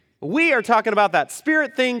We are talking about that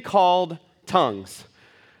spirit thing called tongues.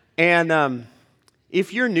 And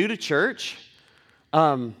if you're new to church,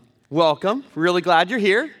 welcome. Really glad you're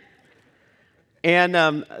here.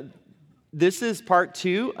 And this is part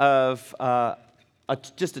 2 of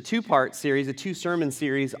just a 2-part series, a 2-sermon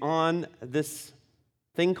series on this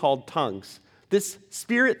thing called tongues. This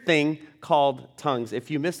spirit thing called tongues.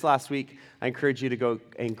 If you missed last week, I encourage you to go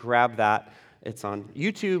and grab that. It's on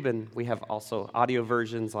YouTube, and we have also audio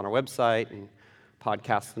versions on our website and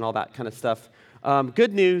podcasts and all that kind of stuff.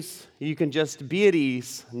 Good news, you can just be at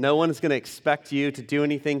ease. No one is going to expect you to do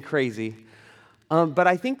anything crazy. But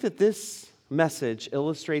I think that this message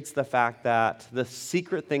illustrates the fact that the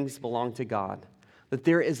secret things belong to God, that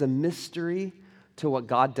there is a mystery to what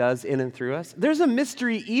God does in and through us. There's a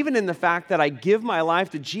mystery even in the fact that I give my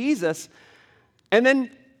life to Jesus, and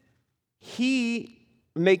then He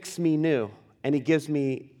makes me new, and He gives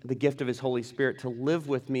me the gift of His Holy Spirit to live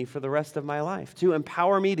with me for the rest of my life, to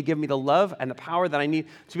empower me, to give me the love and the power that I need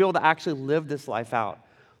to be able to actually live this life out.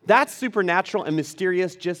 That's supernatural and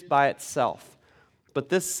mysterious just by itself. But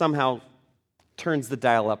this somehow turns the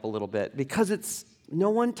dial up a little bit because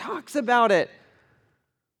no one talks about it.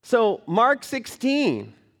 So Mark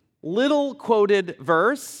 16, little quoted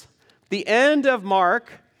verse, the end of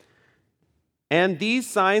Mark, and these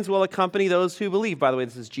signs will accompany those who believe. By the way,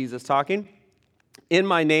 this is Jesus talking. In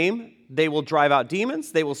my name, they will drive out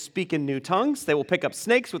demons. They will speak in new tongues. They will pick up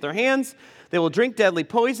snakes with their hands. They will drink deadly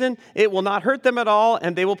poison. It will not hurt them at all,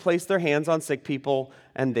 and they will place their hands on sick people,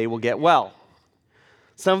 and they will get well.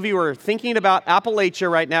 Some of you are thinking about Appalachia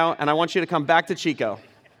right now, and I want you to come back to Chico.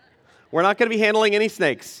 We're not going to be handling any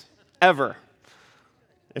snakes, ever,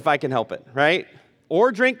 if I can help it, right?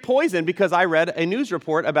 Or drink poison, because I read a news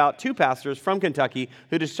report about 2 pastors from Kentucky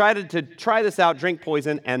who decided to try this out, drink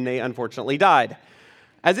poison, and they unfortunately died.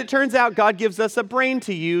 As it turns out, God gives us a brain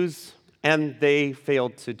to use, and they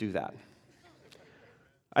failed to do that.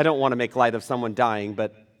 I don't want to make light of someone dying,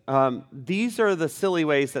 but these are the silly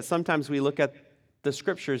ways that sometimes we look at the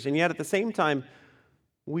scriptures, and yet at the same time,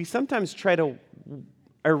 we sometimes try to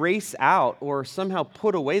erase out or somehow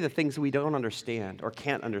put away the things we don't understand or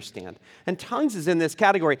can't understand. And tongues is in this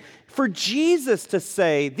category. For Jesus to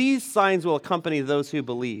say, these signs will accompany those who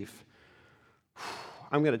believe,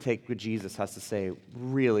 I'm going to take what Jesus has to say.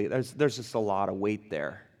 Really, there's just a lot of weight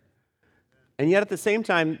there. And yet at the same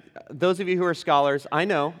time, those of you who are scholars, I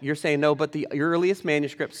know you're saying no, but the earliest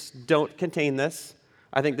manuscripts don't contain this.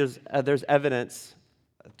 I think there's evidence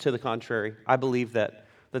to the contrary. I believe that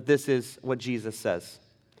this is what Jesus says.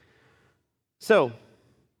 So,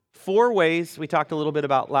 4 ways we talked a little bit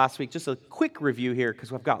about last week. Just a quick review here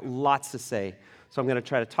because we've got lots to say. So I'm going to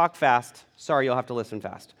try to talk fast. Sorry, you'll have to listen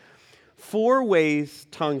fast. 4 ways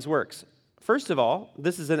tongues works. First of all,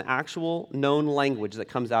 this is an actual known language that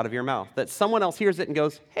comes out of your mouth, that someone else hears it and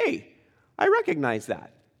goes, hey, I recognize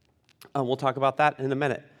that. We'll talk about that in a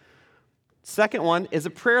minute. Second one is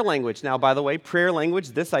a prayer language. Now, by the way, prayer language,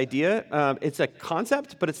 this idea, it's a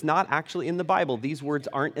concept, but it's not actually in the Bible. These words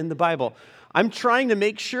aren't in the Bible. I'm trying to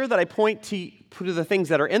make sure that I point to the things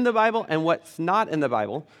that are in the Bible and what's not in the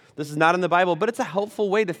Bible. This is not in the Bible, but it's a helpful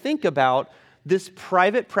way to think about this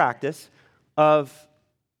private practice of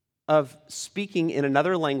speaking in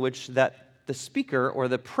another language that the speaker or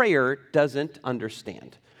the prayer doesn't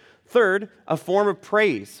understand. Third, a form of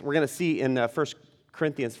praise. We're going to see in 1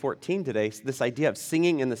 Corinthians 14 today, this idea of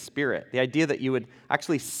singing in the Spirit, the idea that you would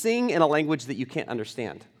actually sing in a language that you can't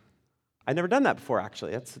understand. I've never done that before,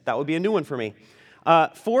 actually. That would be a new one for me.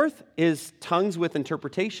 Fourth is tongues with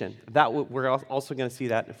interpretation. We're also going to see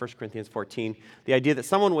that in 1 Corinthians 14. The idea that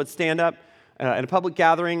someone would stand up in a public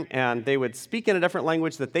gathering and they would speak in a different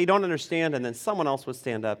language that they don't understand, and then someone else would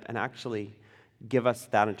stand up and actually give us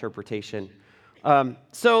that interpretation.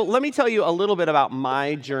 So let me tell you a little bit about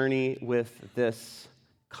my journey with this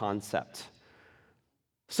concept.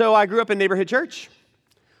 So I grew up in neighborhood church.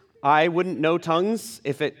 I wouldn't know tongues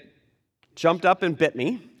if it jumped up and bit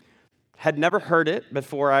me. Had never heard it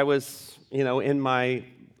before I was, in my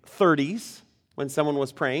 30s when someone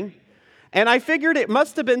was praying. And I figured it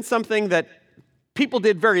must have been something that people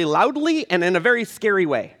did very loudly and in a very scary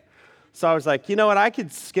way. So I was like, you know what, I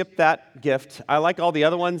could skip that gift. I like all the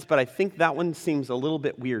other ones, but I think that one seems a little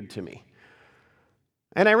bit weird to me.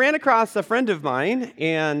 And I ran across a friend of mine,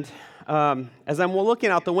 and as I'm looking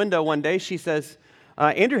out the window one day, she says,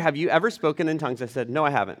 Andrew, have you ever spoken in tongues? I said, no, I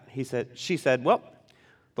haven't. She said, well,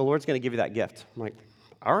 the Lord's going to give you that gift. I'm like,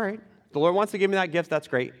 all right. The Lord wants to give me that gift. That's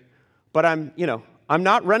great. But I'm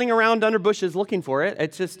not running around under bushes looking for it.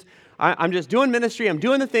 It's just, I'm just doing ministry. I'm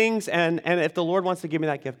doing the things. And if the Lord wants to give me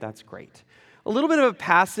that gift, that's great. A little bit of a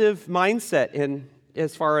passive mindset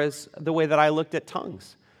as far as the way that I looked at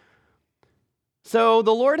tongues. So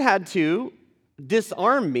the Lord had to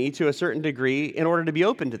disarm me to a certain degree in order to be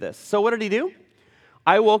open to this. So what did he do?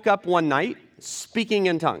 I woke up one night speaking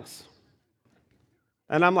in tongues.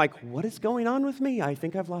 And I'm like, what is going on with me? I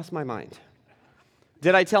think I've lost my mind.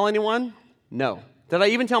 Did I tell anyone? No. Did I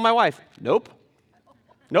even tell my wife? Nope.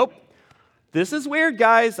 This is weird,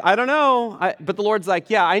 guys. I don't know. But the Lord's like,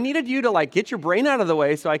 yeah, I needed you to get your brain out of the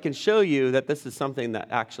way so I can show you that this is something that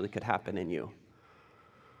actually could happen in you.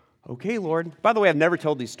 Okay, Lord. By the way, I've never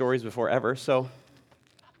told these stories before ever, so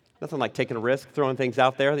nothing like taking a risk, throwing things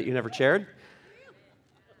out there that you never shared.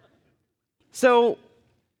 So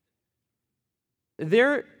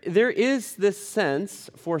there is this sense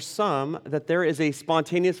for some that there is a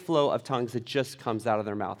spontaneous flow of tongues that just comes out of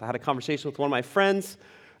their mouth. I had a conversation with one of my friends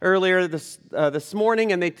earlier this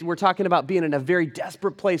morning, and they were talking about being in a very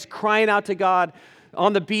desperate place, crying out to God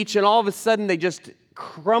on the beach, and all of a sudden they just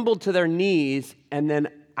crumbled to their knees, and then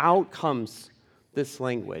out comes this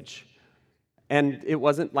language. And it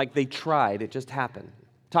wasn't like they tried, it just happened.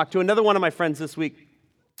 Talked to another one of my friends this week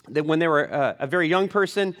that when they were a very young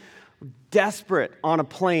person, desperate on a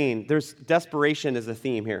plane. There's desperation is a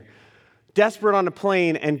theme here. Desperate on a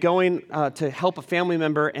plane and going to help a family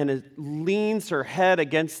member, and it leans her head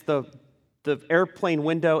against the airplane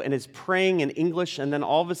window and is praying in English, and then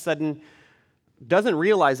all of a sudden doesn't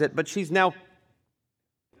realize it, but she's now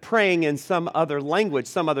praying in some other language,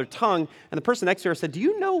 some other tongue, and the person next to her said, "Do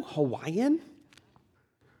you know Hawaiian?"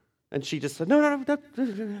 And she just said, No.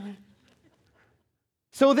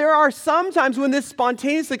 So there are some times when this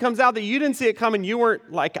spontaneously comes out that you didn't see it coming. You weren't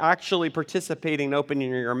actually participating and opening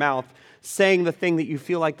your mouth, saying the thing that you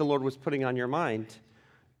feel like the Lord was putting on your mind.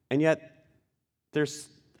 And yet there's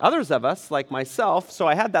others of us, like myself, so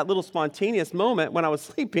I had that little spontaneous moment when I was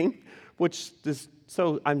sleeping,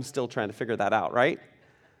 so I'm still trying to figure that out, right?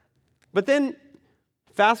 But then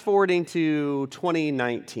fast forwarding to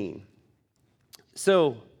 2019.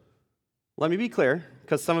 So let me be clear,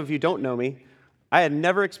 because some of you don't know me. I had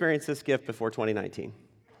never experienced this gift before 2019.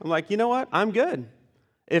 I'm like, you know what? I'm good.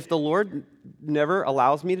 If the Lord never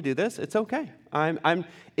allows me to do this, it's okay.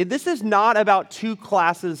 This is not about two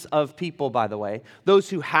classes of people, by the way, those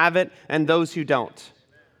who have it and those who don't.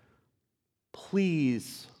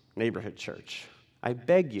 Please, neighborhood church, I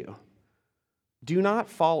beg you, do not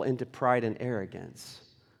fall into pride and arrogance,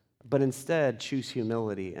 but instead choose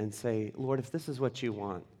humility and say, Lord, if this is what you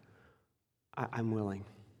want, I'm willing.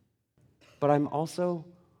 But I'm also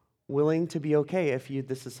willing to be okay if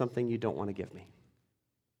this is something you don't want to give me.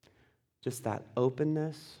 Just that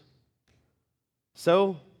openness.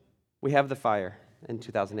 So we have the fire in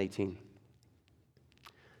 2018.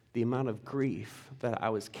 The amount of grief that I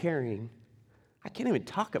was carrying, I can't even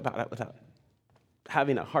talk about it without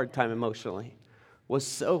having a hard time emotionally, was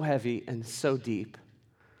so heavy and so deep.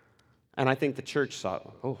 And I think the church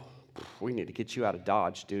thought, we need to get you out of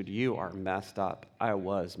Dodge, dude. You are messed up. I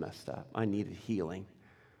was messed up. I needed healing.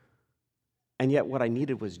 And yet what I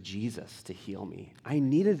needed was Jesus to heal me. I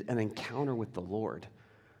needed an encounter with the Lord.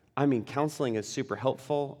 I mean, counseling is super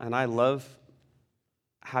helpful, and I love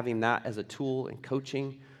having that as a tool in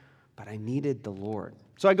coaching, but I needed the Lord.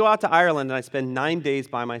 So I go out to Ireland, and I spend 9 days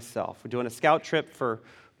by myself. We're doing a scout trip for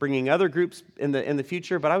bringing other groups in the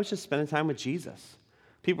future, but I was just spending time with Jesus.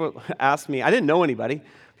 People ask me, I didn't know anybody.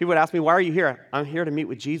 People would ask me, why are you here? I'm here to meet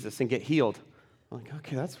with Jesus and get healed. I'm like,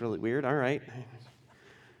 okay, that's really weird. All right.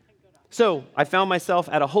 So I found myself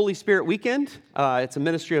at a Holy Spirit weekend. It's a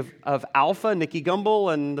ministry of Alpha, Nikki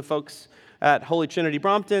Gumbel, and the folks at Holy Trinity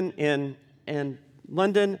Brompton in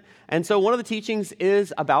London. And so one of the teachings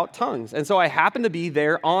is about tongues. And so I happened to be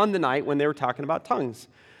there on the night when they were talking about tongues.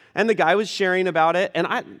 And the guy was sharing about it. And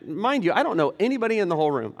mind you, I don't know anybody in the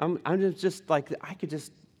whole room. I'm just like, I could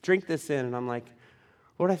just drink this in. And I'm like,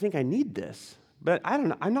 Lord, I think I need this. But I don't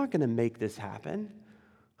know. I'm not going to make this happen.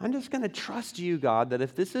 I'm just going to trust you, God, that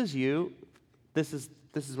if this is you, this is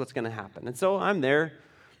what's going to happen. And so I'm there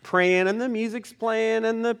praying, and the music's playing,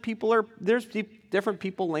 and there's different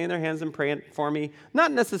people laying their hands and praying for me.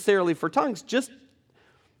 Not necessarily for tongues, just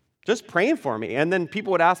praying for me. And then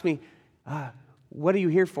people would ask me, what are you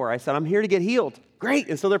here for? I said, I'm here to get healed. Great.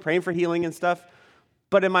 And so they're praying for healing and stuff.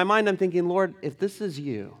 But in my mind, I'm thinking, Lord, if this is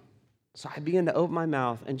you. So I began to open my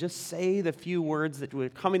mouth and just say the few words that were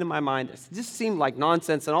coming to my mind. It just seemed like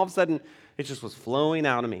nonsense. And all of a sudden, it just was flowing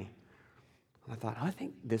out of me. And I thought, I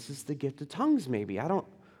think this is the gift of tongues, maybe. I don't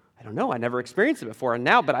know. I never experienced it before. And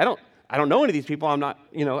now, but I don't know any of these people. I'm not,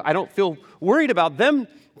 I don't feel worried about them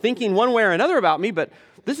thinking one way or another about me, but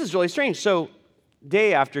this is really strange. So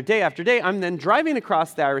day after day after day, I'm then driving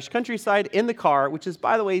across the Irish countryside in the car, which is,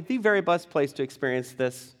 by the way, the very best place to experience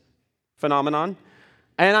this phenomenon.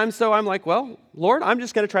 And I'm like, well, Lord, I'm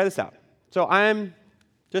just going to try this out. So I'm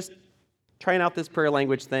just trying out this prayer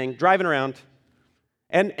language thing, driving around,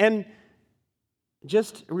 and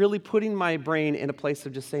just really putting my brain in a place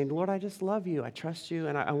of just saying, Lord, I just love you. I trust you,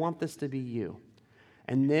 and I want this to be you.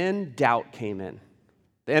 And then doubt came in.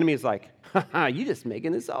 The enemy is like, ha, you just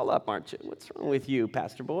making this all up, aren't you? What's wrong with you,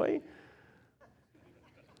 pastor boy?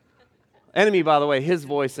 Enemy, by the way, his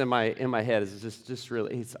voice in my head is just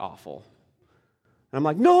really, it's awful. And I'm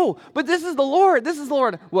like, no, but this is the Lord. This is the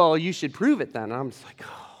Lord. Well, you should prove it then. And I'm just like,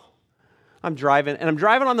 oh. I'm driving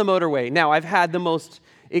on the motorway. Now, I've had the most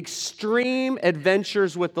extreme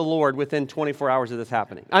adventures with the Lord within 24 hours of this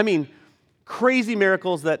happening. I mean, crazy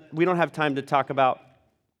miracles that we don't have time to talk about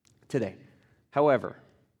today. However,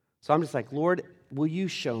 so I'm just like, Lord, will you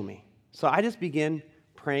show me? So I just begin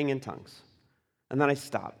praying in tongues. And then I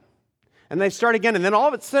stop. And then I start again. And then all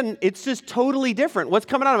of a sudden, it's just totally different. What's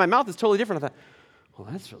coming out of my mouth is totally different. I thought, well,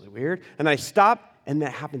 that's really weird. And I stop, and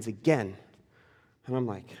that happens again. And I'm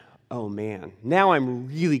like, oh, man, now I'm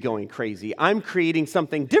really going crazy. I'm creating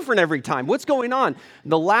something different every time. What's going on?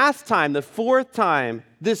 The last time, the fourth time,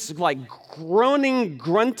 this like groaning,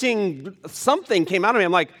 grunting something came out of me.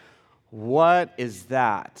 I'm like, what is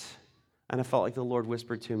that? And I felt like the Lord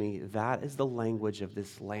whispered to me, that is the language of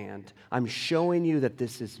this land. I'm showing you that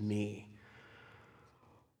this is me.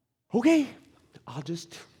 Okay, I'll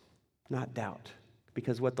just not doubt.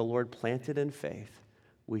 Because what the Lord planted in faith,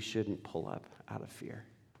 we shouldn't pull up out of fear.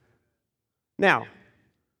 Now,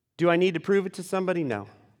 do I need to prove it to somebody? No.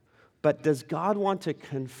 But does God want to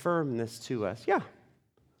confirm this to us? Yeah.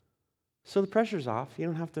 So the pressure's off. You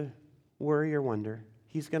don't have to worry or wonder.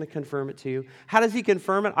 He's going to confirm it to you. How does he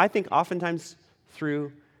confirm it? I think oftentimes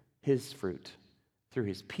through his fruit, through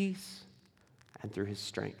his peace, and through his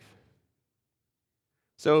strength.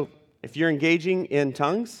 So if you're engaging in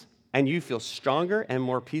tongues and you feel stronger and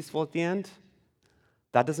more peaceful at the end,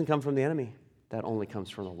 that doesn't come from the enemy. That only comes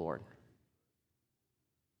from the Lord.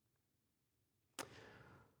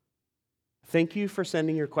 Thank you for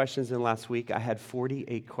sending your questions in last week. I had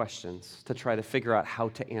 48 questions to try to figure out how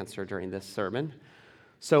to answer during this sermon.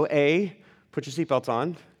 So A, put your seatbelts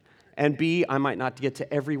on, and B, I might not get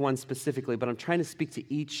to everyone specifically, but I'm trying to speak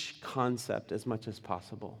to each concept as much as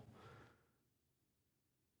possible.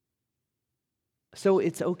 So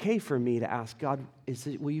it's okay for me to ask God,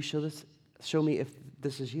 will you show me if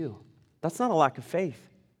this is you? That's not a lack of faith.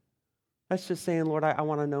 That's just saying, Lord, I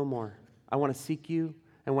want to know more. I want to seek you,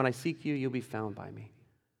 and when I seek you, you'll be found by me.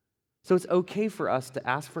 So it's okay for us to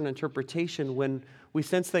ask for an interpretation when we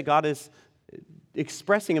sense that God is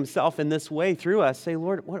expressing himself in this way through us. Say,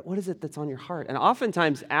 Lord, what is it that's on your heart? And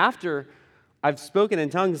oftentimes after I've spoken in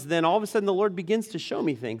tongues, then all of a sudden the Lord begins to show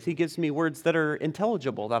me things. He gives me words that are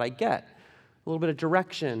intelligible, that I get. A little bit of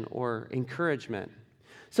direction or encouragement.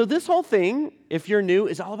 So this whole thing, if you're new,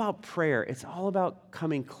 is all about prayer. It's all about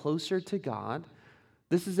coming closer to God.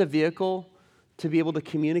 This is a vehicle to be able to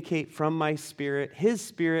communicate from my spirit, his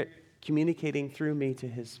spirit communicating through me to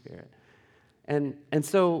his spirit. And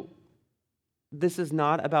so this is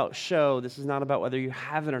not about show. This is not about whether you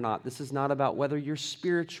have it or not. This is not about whether you're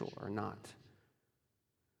spiritual or not.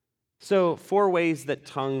 So 4 ways that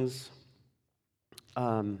tongues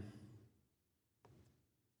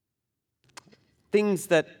things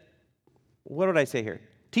that, what did I say here?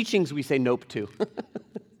 Teachings we say nope to.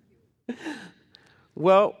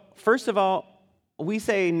 Well, first of all, we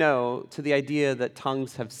say no to the idea that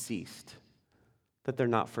tongues have ceased, that they're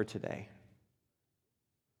not for today.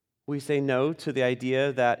 We say no to the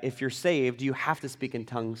idea that if you're saved, you have to speak in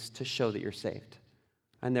tongues to show that you're saved.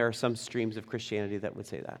 And there are some streams of Christianity that would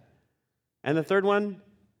say that. And the third one,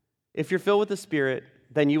 if you're filled with the Spirit,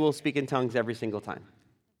 then you will speak in tongues every single time.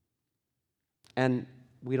 And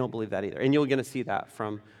we don't believe that either. And you're going to see that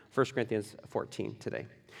from 1 Corinthians 14 today.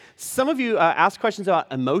 Some of you asked questions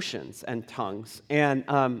about emotions and tongues. And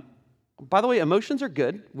by the way, emotions are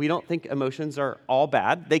good. We don't think emotions are all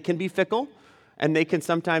bad. They can be fickle, and they can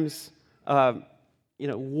sometimes,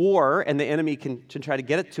 war, and the enemy can try to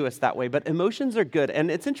get it to us that way. But emotions are good. And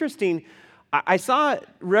it's interesting. I saw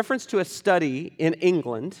reference to a study in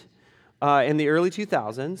England in the early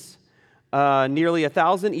 2000s. Nearly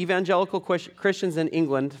 1,000 evangelical Christians in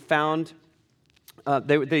England found,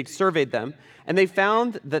 they surveyed them, and they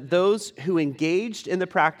found that those who engaged in the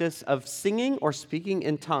practice of singing or speaking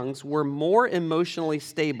in tongues were more emotionally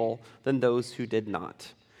stable than those who did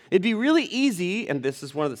not. It'd be really easy, and this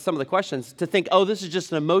is some of the questions, to think, oh, this is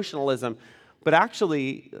just an emotionalism. But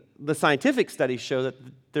actually, the scientific studies show that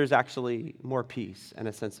there's actually more peace and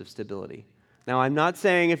a sense of stability. Now, I'm not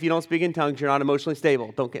saying if you don't speak in tongues, you're not emotionally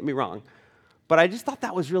stable. Don't get me wrong. But I just thought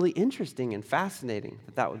that was really interesting and fascinating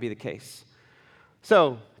that would be the case.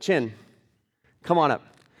 So, Chin, come on up.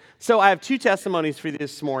 So I have two testimonies for you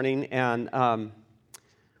this morning, and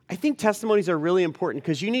I think testimonies are really important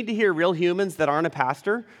because you need to hear real humans that aren't a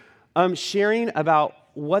pastor sharing about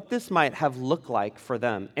what this might have looked like for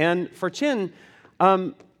them. And for Chin,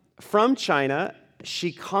 from China,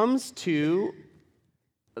 she comes to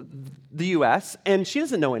the U.S., and she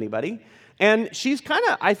doesn't know anybody. And she's kind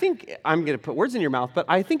of, I think, I'm going to put words in your mouth, but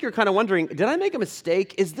I think you're kind of wondering, did I make a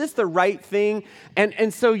mistake? Is this the right thing?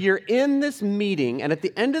 And so you're in this meeting, and at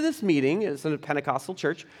the end of this meeting, it's in a Pentecostal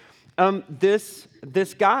church, this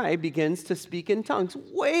guy begins to speak in tongues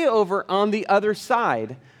way over on the other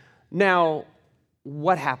side. Now,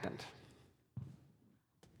 what happened?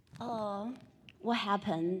 What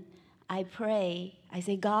happened? I pray. I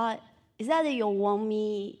say, God, is that you want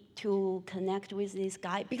me to connect with this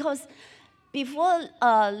guy? Because before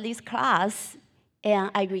this class,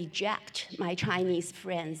 and I reject my Chinese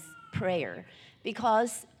friend's prayer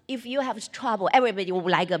because if you have trouble, everybody would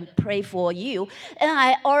like to pray for you. And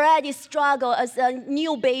I already struggle as a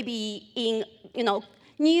new baby in,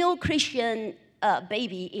 new Christian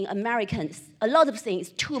baby in Americans. A lot of things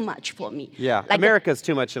too much for me. Yeah, like America's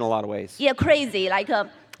too much in a lot of ways. Yeah, crazy. Like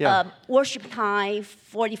worship time,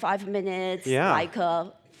 45 minutes. Yeah. Like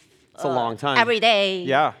it's a long time. Every day.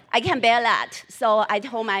 Yeah. I can't bear that. So I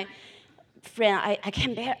told my friend, I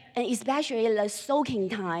can't bear, and especially the soaking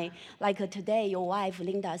time. Like today, your wife,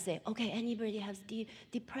 Linda, said, okay, anybody has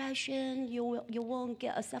depression, you won't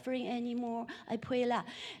get a suffering anymore. I pray that.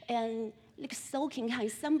 And like soaking time,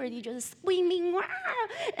 somebody just screaming, "Wah!"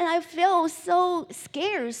 And I feel so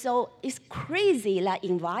scared. So it's crazy, that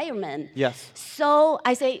environment. Yes. So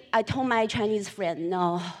I told my Chinese friend,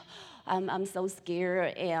 no, I'm so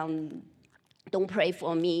scared, and don't pray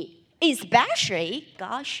for me. Especially,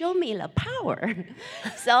 God showed me the power.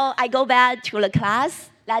 So I go back to the class.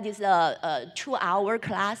 That is a 2-hour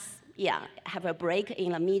class. Yeah, have a break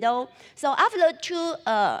in the middle. So after the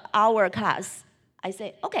 2-hour class, I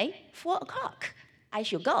say, okay, 4 o'clock, I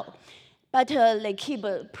should go. But they keep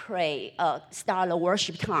pray, start the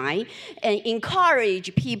worship time, and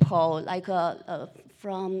encourage people, like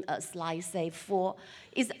from slide say 4.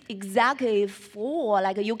 It's exactly 4,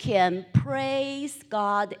 like you can praise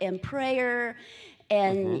God and prayer,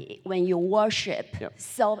 and when you worship. Yep.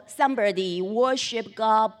 So somebody worship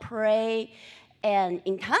God, pray, and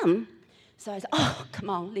in time. So I said, oh, come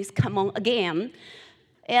on, let's come on again.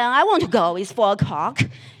 And I want to go, it's 4 o'clock.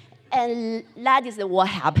 And that is what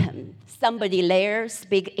happened. Somebody there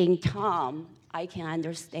speak in tongue. I can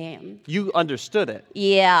understand. You understood it?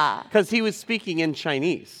 Yeah. Because he was speaking in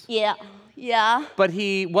Chinese. Yeah. Yeah. But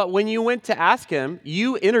when you went to ask him,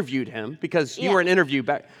 you interviewed him because you Yeah. were an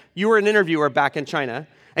interviewer back in China,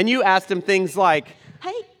 and you asked him things like,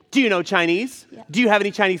 Hey. do you know Chinese? Yeah. Do you have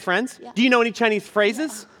any Chinese friends? Yeah. Do you know any Chinese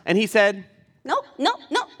phrases? And he said, No.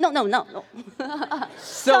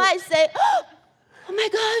 So I say, oh my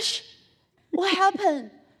gosh, what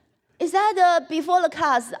happened? Is that before the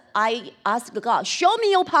class, I asked God, show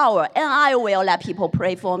me your power, and I will let people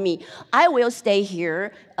pray for me. I will stay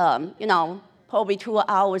here, probably 2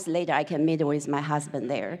 hours later, I can meet with my husband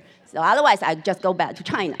there. So otherwise, I just go back to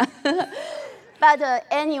China. But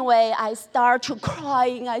anyway, I start to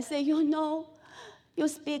crying. I say, you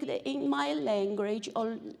speak in my language,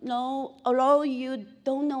 although you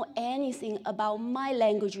don't know anything about my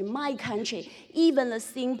language, my country, even the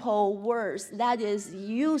simple words, that is,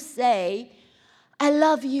 you say, I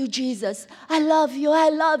love you, Jesus. I love you, I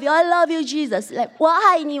love you, I love you, Jesus. Like, 我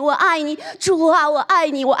爱你, 我爱你, 主啊, 我爱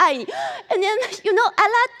你, 我爱你. And then, at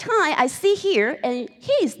that time, I sit here, and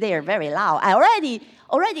he is there very loud. I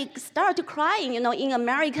already started crying, in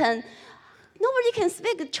American. Nobody can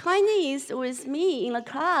speak Chinese with me in the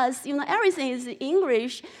class. Everything is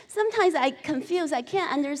English. Sometimes I confuse. I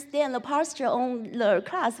can't understand the pastor on the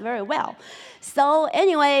class very well. So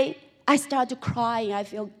anyway, I start to cry. I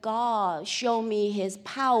feel God show me His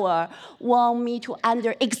power, want me to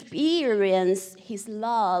experience His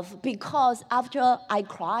love. Because after I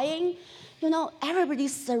crying, everybody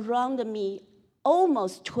surrounded me.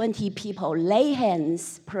 Almost 20 people lay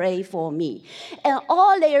hands, pray for me. And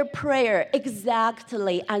all their prayer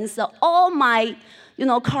exactly answer all my,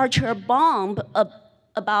 culture bomb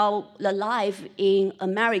about the life in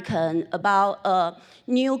American, about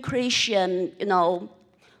new Christian,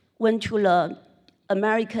 went to the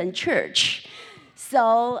American church.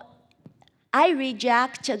 So I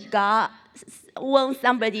reject God want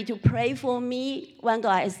somebody to pray for me. One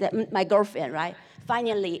guy said, my girlfriend, right?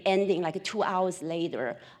 Finally ending like 2 hours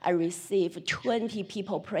later, I received 20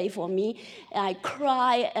 people pray for me. And I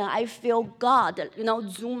cry and I feel God,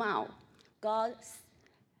 zoom out. God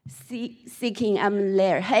seeking, I'm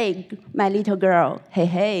there. Hey, my little girl,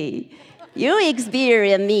 hey, you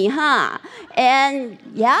experience me, huh? And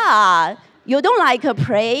yeah, you don't like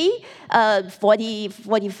pray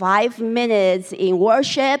 45 minutes in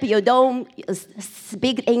worship. You don't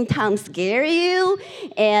speak in tongues scare you,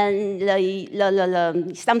 and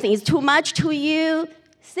something is too much to you.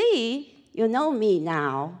 See, you know me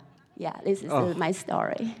now. Yeah, this is my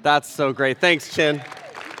story. That's so great. Thanks, Chin.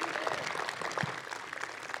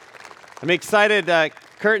 I'm excited.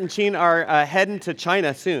 Kurt and Chin are heading to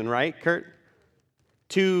China soon, right, Kurt?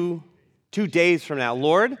 2 days from now.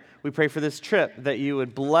 Lord, we pray for this trip that you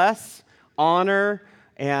would bless, honor,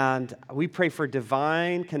 and we pray for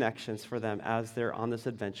divine connections for them as they're on this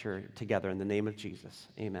adventure together in the name of Jesus.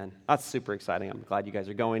 Amen. That's super exciting. I'm glad you guys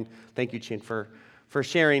are going. Thank you, Chin, for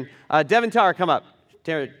sharing. Devin Tower, come up.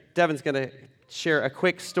 Devin's going to share a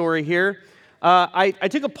quick story here. I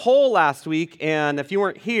took a poll last week, and if you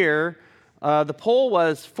weren't here, the poll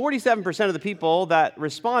was 47% of the people that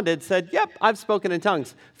responded said, yep, I've spoken in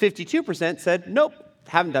tongues. 52% said, nope,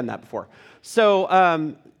 haven't done that before.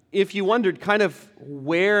 So if you wondered kind of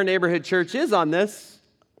where Neighborhood Church is on this,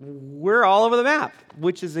 we're all over the map,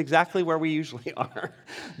 which is exactly where we usually are.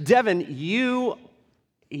 Devin, you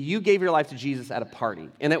gave your life to Jesus at a party,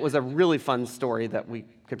 and it was a really fun story that we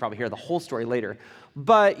could probably hear the whole story later.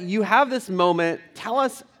 But you have this moment. Tell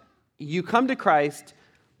us, you come to Christ,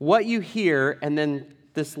 what you hear, and then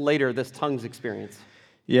this tongues experience.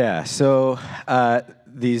 Yeah, so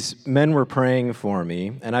these men were praying for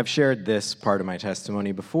me, and I've shared this part of my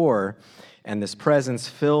testimony before, and this presence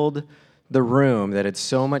filled the room that had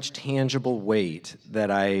so much tangible weight that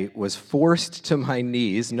I was forced to my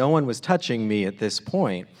knees. No one was touching me at this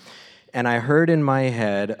point. And I heard in my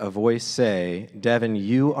head a voice say, Devin,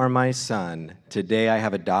 you are my son. Today I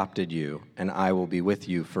have adopted you, and I will be with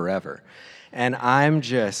you forever. And I'm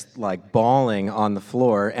just like bawling on the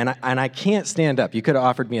floor, and I can't stand up. You could have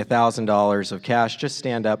offered me $1,000 of cash, just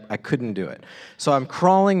stand up. I couldn't do it. So I'm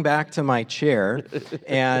crawling back to my chair,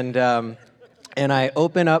 and I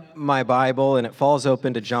open up my Bible, and it falls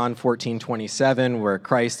open to John 14:27, where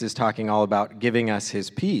Christ is talking all about giving us his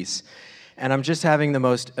peace. And I'm just having the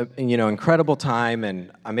most incredible time,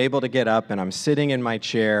 and I'm able to get up, and I'm sitting in my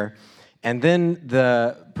chair, and then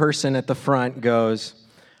the person at the front goes,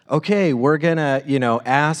 okay, we're going to,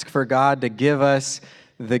 ask for God to give us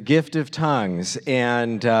the gift of tongues.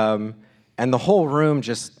 And the whole room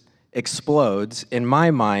just explodes, in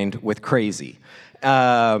my mind, with crazy.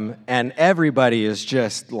 And everybody is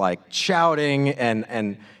just like shouting.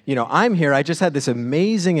 And I'm here. I just had this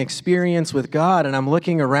amazing experience with God. And I'm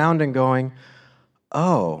looking around and going,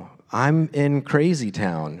 oh, I'm in Crazy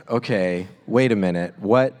Town. Okay, wait a minute.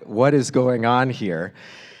 What is going on here?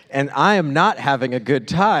 And I am not having a good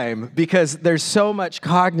time because there's so much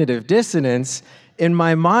cognitive dissonance in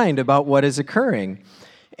my mind about what is occurring.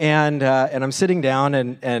 And I'm sitting down,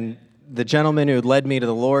 and the gentleman who led me to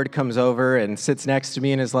the Lord comes over and sits next to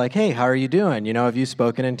me and is like, hey, how are you doing? Have you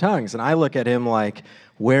spoken in tongues? And I look at him like,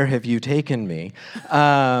 where have you taken me?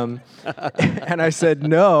 And I said,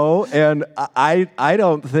 no, and I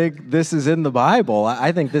don't think this is in the Bible.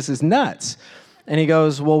 I think this is nuts. And he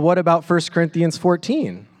goes, well, what about 1 Corinthians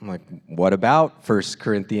 14? I'm like, what about 1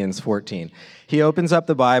 Corinthians 14? He opens up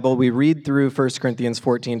the Bible. We read through 1 Corinthians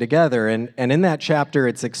 14 together. And in that chapter,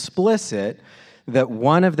 it's explicit that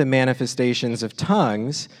one of the manifestations of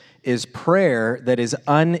tongues is prayer that is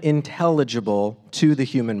unintelligible to the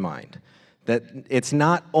human mind. That it's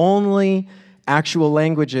not only actual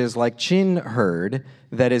languages like Chin heard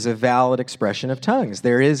that is a valid expression of tongues.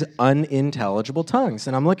 There is unintelligible tongues.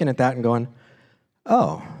 And I'm looking at that and going,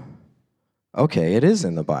 oh, okay, it is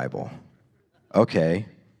in the Bible. Okay,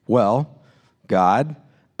 well, God,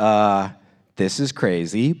 this is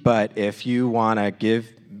crazy, but if you want to give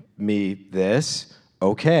me this,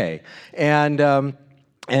 okay. And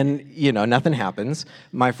nothing happens.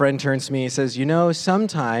 My friend turns to me and says,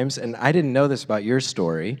 sometimes, and I didn't know this about your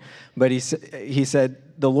story, but he said,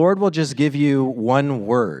 the Lord will just give you one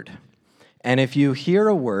word. And if you hear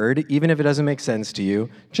a word, even if it doesn't make sense to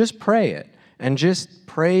you, just pray it. And just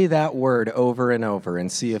pray that word over and over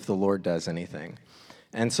and see if the Lord does anything.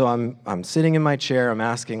 And so I'm sitting in my chair, I'm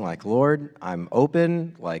asking, like, Lord, I'm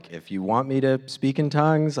open. Like, if you want me to speak in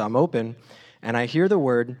tongues, I'm open. And I hear the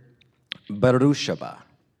word Barushaba.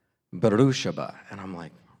 And I'm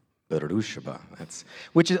like, Berushaba.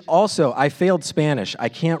 Which is also, I failed Spanish. I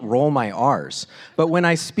can't roll my R's. But when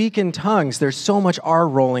I speak in tongues, there's so much R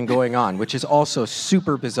rolling going on, which is also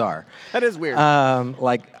super bizarre. That is weird.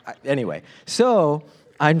 Anyway, so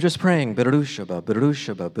I'm just praying, Berushaba,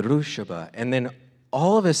 Berushaba, Berushaba. And then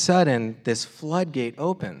all of a sudden, this floodgate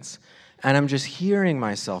opens. And I'm just hearing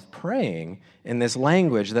myself praying in this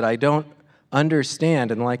language that I don't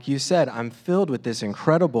understand. And like you said, I'm filled with this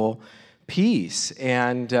incredible peace.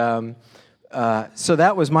 And so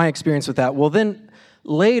that was my experience with that. Well, then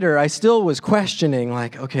later, I still was questioning,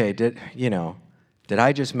 like, okay, did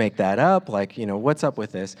I just make that up? Like, what's up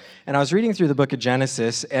with this? And I was reading through the book of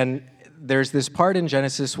Genesis, and there's this part in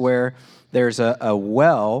Genesis where there's a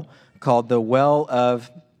well called the well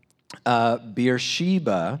of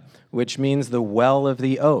Beersheba, which means the well of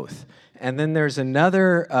the oath. And then there's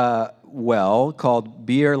another well called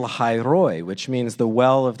Beer Lahairoi, which means the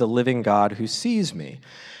well of the living God who sees me.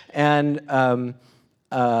 And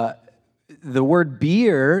the word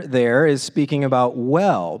beer there is speaking about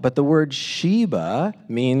well, but the word Sheba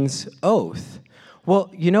means oath.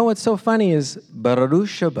 Well, what's so funny is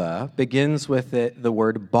Berushaba begins with the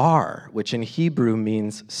word bar, which in Hebrew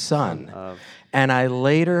means son. And I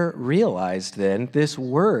later realized then this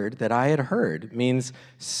word that I had heard means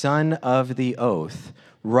son of the oath,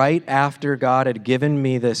 right after God had given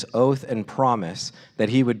me this oath and promise that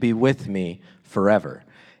he would be with me forever.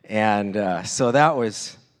 And so that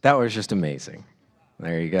was just amazing.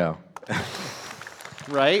 There you go.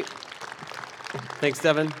 Right? Thanks,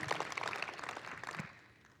 Devin.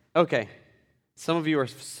 Okay. Some of you are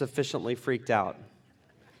sufficiently freaked out.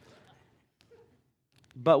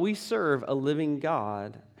 But we serve a living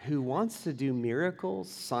God who wants to do miracles,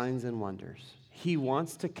 signs, and wonders. He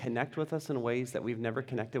wants to connect with us in ways that we've never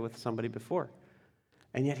connected with somebody before.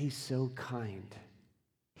 And yet he's so kind.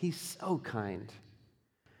 He's so kind.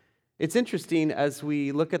 It's interesting as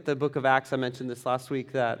we look at the book of Acts, I mentioned this last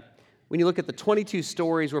week, that when you look at the 22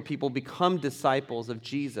 stories where people become disciples of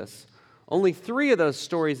Jesus, only 3 of those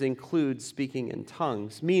stories include speaking in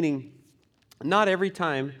tongues, meaning not every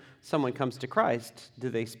time someone comes to Christ do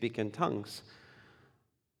they speak in tongues.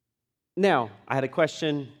 Now, I had a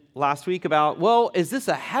question last week about, well, is this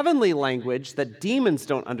a heavenly language that demons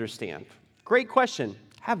don't understand? Great question.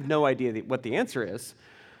 I have no idea what the answer is.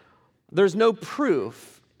 There's no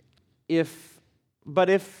proof. But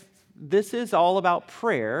if this is all about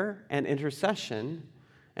prayer and intercession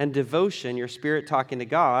and devotion, your spirit talking to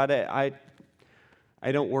God, I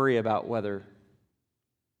don't worry about whether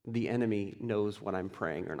the enemy knows what I'm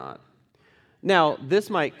praying or not. Now, this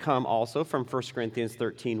might come also from 1 Corinthians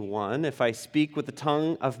 13:1. If I speak with the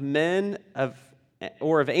tongue of men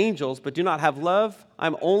or of angels, but do not have love,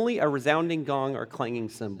 I'm only a resounding gong or clanging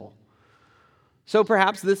cymbal. So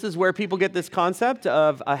perhaps this is where people get this concept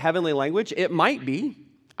of a heavenly language. It might be.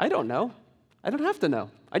 I don't know. I don't have to know.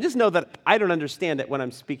 I just know that I don't understand it when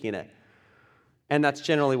I'm speaking it. And that's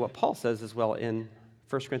generally what Paul says as well in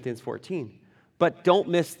 1 Corinthians 14. But don't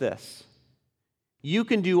miss this. You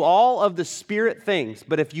can do all of the Spirit things,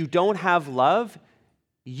 but if you don't have love,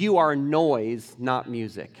 you are noise, not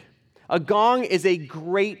music. A gong is a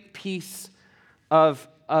great piece of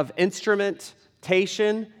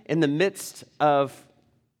instrumentation in the midst of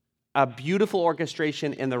a beautiful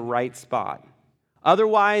orchestration in the right spot.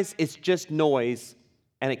 Otherwise, it's just noise,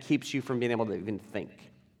 and it keeps you from being able to even think,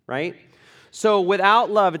 right? So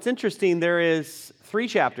without love, it's interesting, there is 3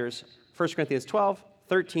 chapters, 1 Corinthians 12,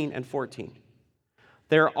 13, and 14.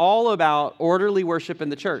 They're all about orderly worship in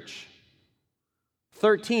the church.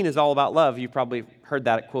 13 is all about love. You've probably heard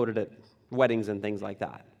that quoted at weddings and things like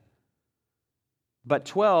that. But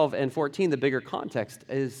 12 and 14, the bigger context,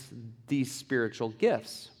 is these spiritual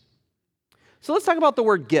gifts. So let's talk about the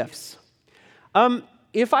word gifts.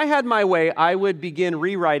 If I had my way, I would begin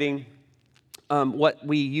rewriting what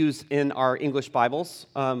we use in our English Bibles,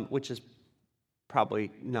 which is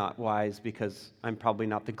probably not wise because I'm probably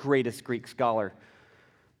not the greatest Greek scholar.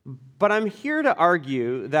 But I'm here to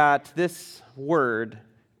argue that this word,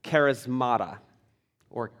 charismata,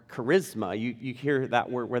 or charisma, you hear that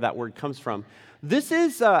word, where that word comes from. This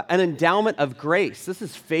is an endowment of grace. This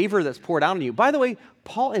is favor that's poured out on you. By the way,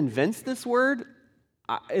 Paul invents this word.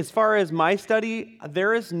 As far as my study,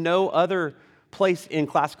 there is no other place in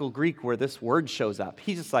classical Greek where this word shows up.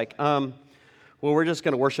 He's just like, well, we're just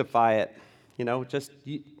going to worshipify it. Just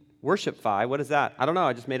worshipify. What is that? I don't know.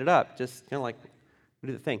 I just made it up. Just like,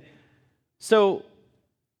 do the thing. So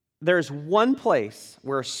there's one place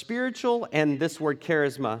where spiritual and this word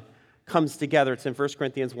charisma comes together. It's in 1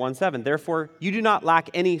 Corinthians 1:7. Therefore, you do not lack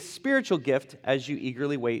any spiritual gift as you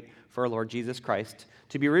eagerly wait for our Lord Jesus Christ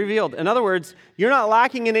to be revealed. In other words, you're not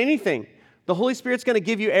lacking in anything. The Holy Spirit's going to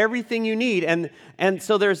give you everything you need. And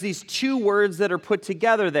so there's these two words that are put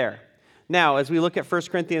together there. Now, as we look at 1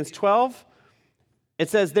 Corinthians 12, it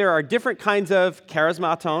says there are different kinds of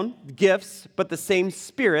charismaton, gifts, but the same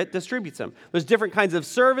Spirit distributes them. There's different kinds of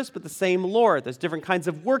service, but the same Lord. There's different kinds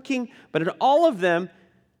of working, but in all of them,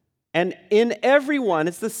 and in everyone,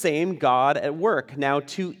 it's the same God at work. Now,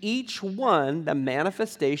 to each one, the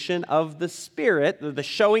manifestation of the Spirit, the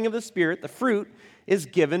showing of the Spirit, the fruit, is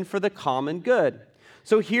given for the common good.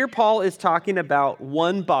 So here Paul is talking about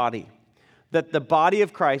one body, that the body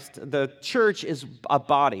of Christ, the church is a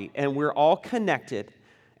body, and we're all connected,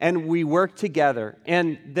 and we work together.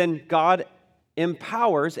 And then God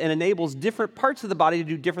empowers and enables different parts of the body to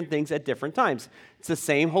do different things at different times. It's the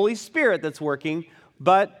same Holy Spirit that's working,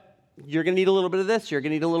 but you're going to need a little bit of this, you're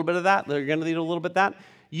going to need a little bit of that, you're going to need a little bit of that.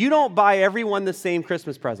 You don't buy everyone the same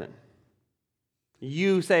Christmas present.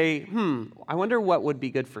 You say, I wonder what would be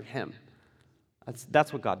good for him.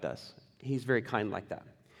 That's what God does. He's very kind like that.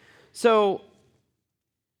 So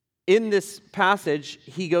in this passage,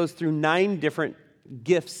 he goes through 9 different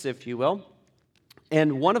gifts, if you will.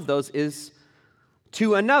 And one of those is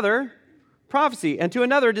to another prophecy, and to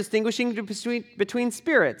another distinguishing between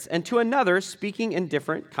spirits, and to another speaking in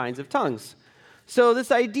different kinds of tongues. So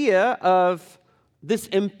this idea of this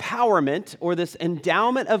empowerment or this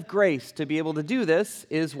endowment of grace to be able to do this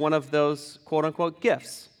is one of those quote-unquote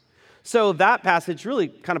gifts. So that passage really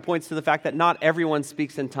kind of points to the fact that not everyone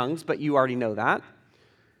speaks in tongues, but you already know that.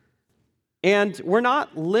 And we're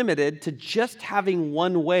not limited to just having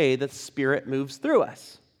one way the Spirit moves through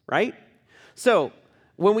us, right? So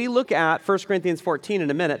when we look at 1 Corinthians 14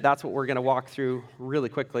 in a minute, that's what we're going to walk through really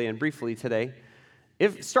quickly and briefly today.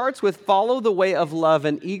 It starts with follow the way of love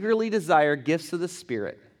and eagerly desire gifts of the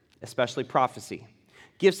Spirit, especially prophecy.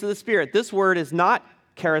 Gifts of the Spirit. This word is not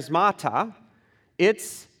charismata,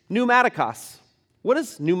 it's pneumatikos. What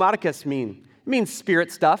does pneumatikos mean? It means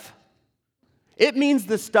spirit stuff. It means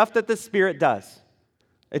the stuff that the Spirit does.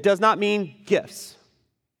 It does not mean gifts.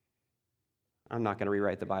 I'm not going to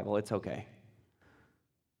rewrite the Bible. It's okay.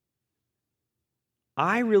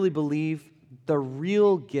 I really believe the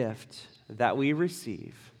real gift that we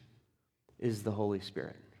receive is the Holy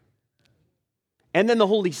Spirit. And then the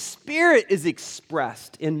Holy Spirit is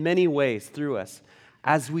expressed in many ways through us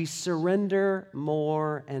as we surrender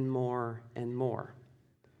more and more and more.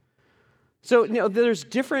 So, there's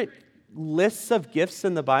different lists of gifts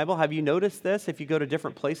in the Bible. Have you noticed this? If you go to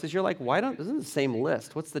different places, you're like, isn't the same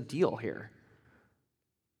list? What's the deal here?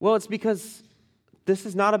 Well, it's because this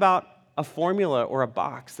is not about a formula or a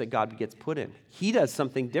box that God gets put in. He does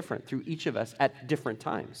something different through each of us at different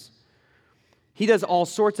times. He does all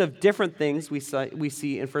sorts of different things we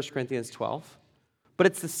see in 1 Corinthians 12, but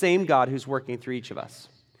it's the same God who's working through each of us.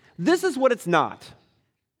 This is what it's not.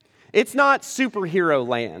 It's not superhero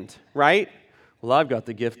land, right? Well, I've got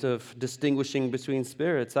the gift of distinguishing between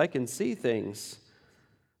spirits. I can see things.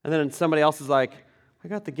 And then somebody else is like, I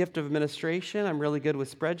got the gift of administration. I'm really good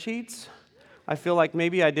with spreadsheets. I feel like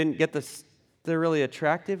maybe I didn't get the really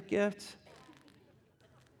attractive gift.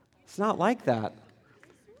 It's not like that.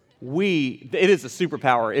 It is a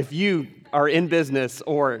superpower if you are in business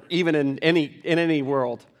or even in any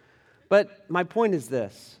world. But my point is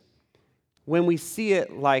this. When we see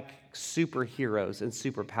it like superheroes and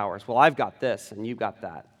superpowers, well, I've got this and you've got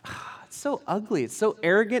that. It's so ugly. It's so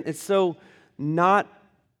arrogant. It's so not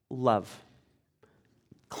love.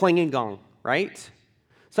 Clanging gong, right?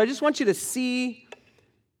 So I just want you to see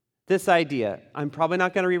this idea. I'm probably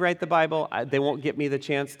not going to rewrite the Bible. They won't get me the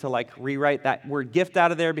chance to rewrite that word gift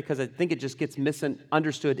out of there because I think it just gets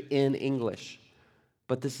misunderstood in English.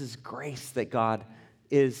 But this is grace that God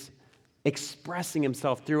is expressing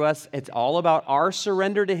himself through us. It's all about our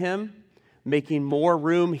surrender to him, making more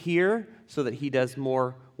room here so that he does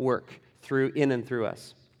more work in and through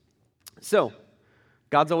us. So,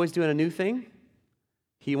 God's always doing a new thing.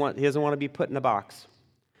 He doesn't want to be put in a box.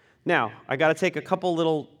 Now, I got to take a couple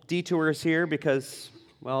little detours here because,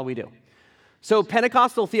 well, we do. So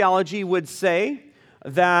Pentecostal theology would say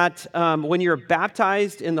that when you're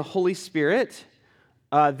baptized in the Holy Spirit,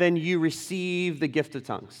 then you receive the gift of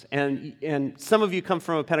tongues. And some of you come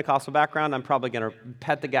from a Pentecostal background. I'm probably going to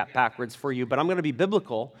pet the gap backwards for you, but I'm going to be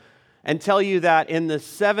biblical and tell you that in the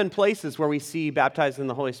 7 places where we see baptized in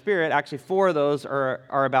the Holy Spirit, actually 4 of those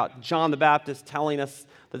are about John the Baptist telling us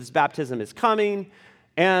that this baptism is coming.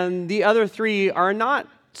 And the other 3 are not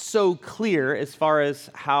so clear as far as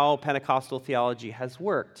how Pentecostal theology has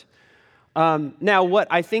worked. Now, what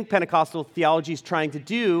I think Pentecostal theology is trying to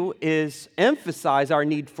do is emphasize our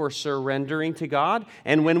need for surrendering to God.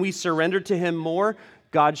 And when we surrender to Him more,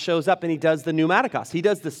 God shows up and He does the pneumatikos. He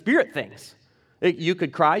does the Spirit things. You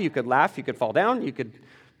could cry, you could laugh, you could fall down, you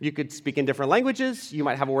could speak in different languages, you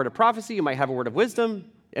might have a word of prophecy, you might have a word of wisdom,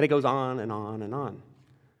 and it goes on and on and on.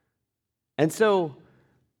 And so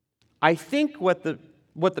I think what the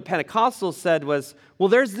Pentecostals said was, well,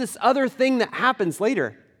 there's this other thing that happens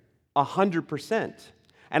later, 100%.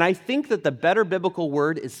 And I think that the better biblical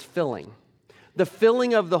word is filling, the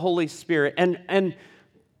filling of the Holy Spirit. And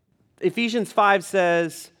Ephesians 5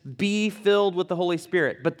 says, be filled with the Holy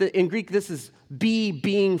Spirit. But in Greek, this is be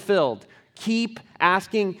being filled. Keep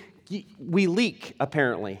asking. We leak,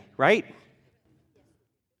 apparently, right?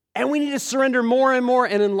 And we need to surrender more and more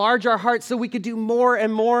and enlarge our hearts so we could do more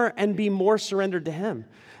and more and be more surrendered to Him.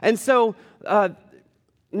 And so, I'm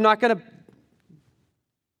not going to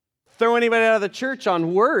throw anybody out of the church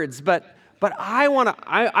on words, but I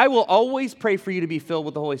will always pray for you to be filled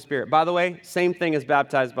with the Holy Spirit. By the way, same thing as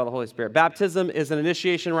baptized by the Holy Spirit. Baptism is an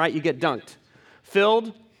initiation rite. You get dunked.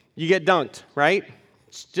 Filled, you get dunked, right?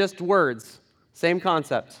 It's just words. Same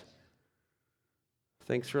concept.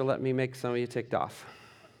 Thanks for letting me make some of you ticked off.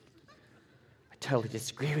 I totally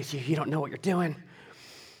disagree with you. You don't know what you're doing.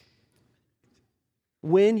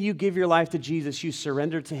 When you give your life to Jesus, you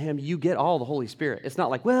surrender to Him, you get all the Holy Spirit. It's not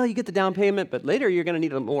like, well, you get the down payment, but later you're going to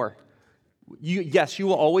need more. Yes, you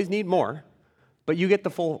will always need more, but you get the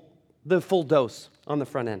full dose on the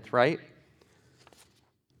front end, right?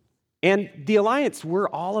 And the Alliance, we're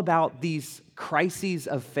all about these crises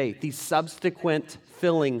of faith, these subsequent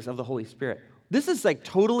fillings of the Holy Spirit. This is like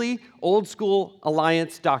totally old school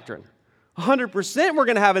Alliance doctrine. 100% we're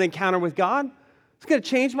going to have an encounter with God. It's going to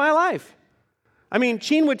change my life. I mean,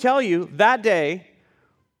 Cheen would tell you that day,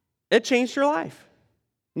 it changed her life.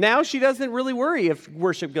 Now she doesn't really worry if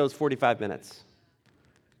worship goes 45 minutes.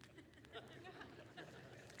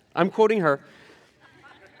 I'm quoting her.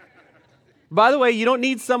 By the way, you don't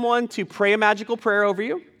need someone to pray a magical prayer over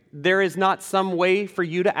you. There is not some way for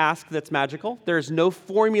you to ask that's magical. There is no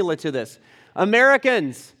formula to this.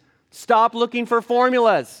 Americans, stop looking for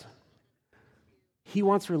formulas. He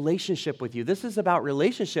wants relationship with you. This is about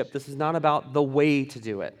relationship. This is not about the way to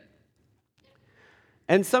do it.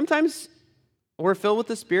 And sometimes we're filled with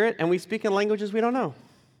the Spirit and we speak in languages we don't know.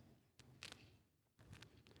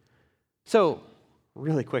 So,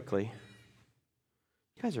 really quickly,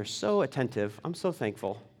 you guys are so attentive. I'm so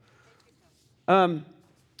thankful. 1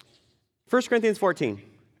 Corinthians 14.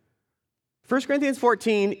 1 Corinthians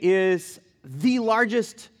 14 is the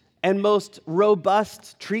largest and most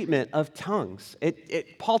robust treatment of tongues.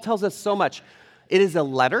 Paul tells us so much. It is a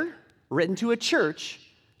letter written to a church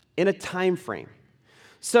in a time frame.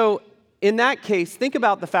 So in that case, think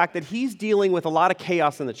about the fact that he's dealing with a lot of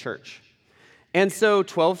chaos in the church. And so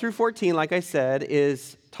 12 through 14, like I said,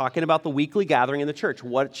 is talking about the weekly gathering in the church.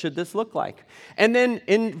 What should this look like? And then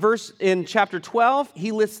in chapter 12,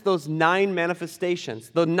 he lists those 9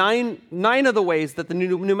 manifestations, the nine of the ways that the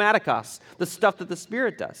pneumatikos, the stuff that the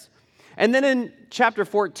Spirit does. And then in chapter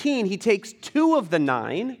 14, he takes 2 of the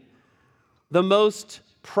 9, the most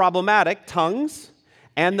problematic, tongues,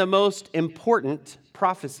 and the most important,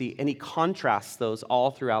 prophecy, and he contrasts those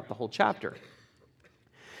all throughout the whole chapter.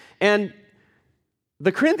 And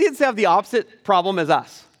the Corinthians have the opposite problem as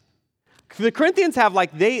us. The Corinthians have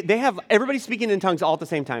they have everybody speaking in tongues all at the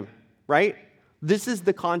same time, right? This is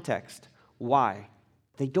the context. Why?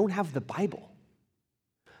 They don't have the Bible.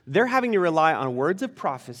 They're having to rely on words of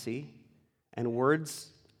prophecy and words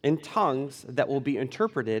in tongues that will be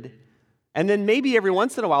interpreted, and then maybe every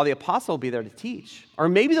once in a while the apostle will be there to teach, or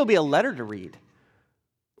maybe there'll be a letter to read.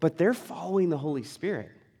 But they're following the Holy Spirit.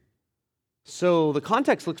 So the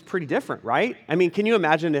context looks pretty different, right? I mean, can you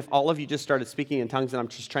imagine if all of you just started speaking in tongues and I'm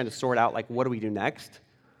just trying to sort out, what do we do next?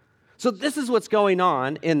 So this is what's going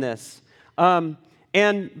on in this.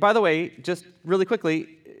 And by the way, just really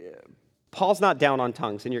quickly, Paul's not down on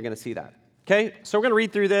tongues, and you're going to see that. Okay? So we're going to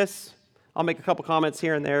read through this. I'll make a couple comments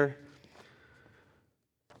here and there.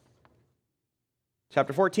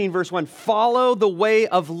 Chapter 14, verse 1, follow the way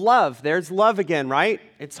of love. There's love again, right?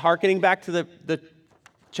 It's hearkening back to the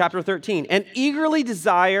chapter 13. And eagerly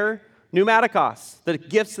desire pneumatikos, the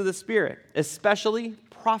gifts of the Spirit, especially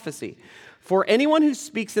prophecy. For anyone who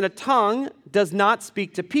speaks in a tongue does not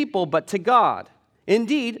speak to people, but to God.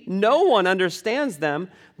 Indeed, no one understands them.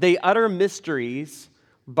 They utter mysteries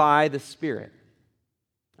by the Spirit.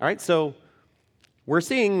 All right, so we're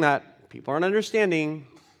seeing that people aren't understanding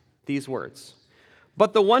these words.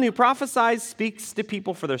 But the one who prophesies speaks to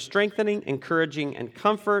people for their strengthening, encouraging, and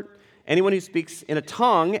comfort. anyone who speaks in a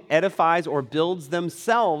tongue edifies or builds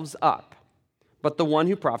themselves up, but the one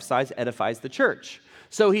who prophesies edifies the church.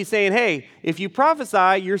 So he's saying, hey, if you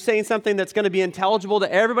prophesy, you're saying something that's going to be intelligible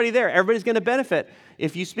to everybody there. Everybody's going to benefit.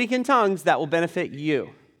 If you speak in tongues, that will benefit you.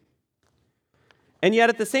 And yet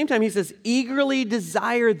at the same time, he says, eagerly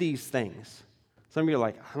desire these things. Some of you are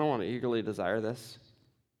like, I don't want to eagerly desire this.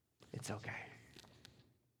 It's okay.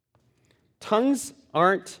 Tongues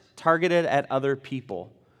aren't targeted at other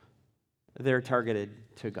people. They're targeted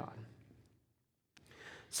to God.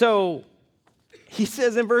 So he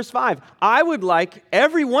says in verse 5, I would like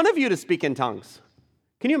every one of you to speak in tongues.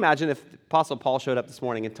 Can you imagine if Apostle Paul showed up this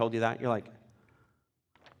morning and told you that? You're like,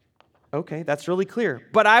 okay, that's really clear.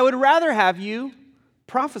 But I would rather have you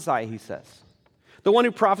prophesy, he says. The one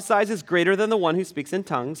who prophesies is greater than the one who speaks in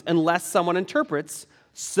tongues, unless someone interprets,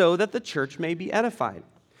 so that the church may be edified.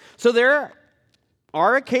 So there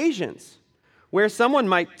are occasions where someone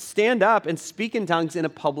might stand up and speak in tongues in a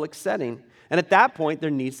public setting. And at that point,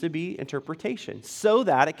 there needs to be interpretation so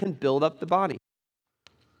that it can build up the body.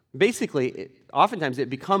 Basically, oftentimes it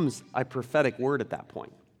becomes a prophetic word at that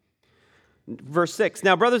point. Verse 6,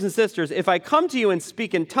 now brothers and sisters, if I come to you and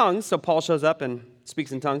speak in tongues, so Paul shows up and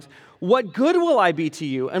speaks in tongues, what good will I be to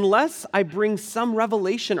you unless I bring some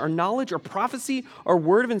revelation or knowledge or prophecy or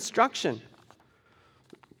word of instruction?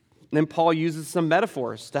 And then Paul uses some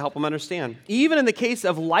metaphors to help him understand. Even in the case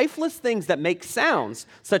of lifeless things that make sounds,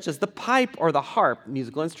 such as the pipe or the harp,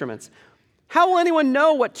 musical instruments, how will anyone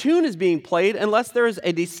know what tune is being played unless there is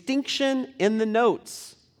a distinction in the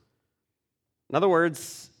notes? In other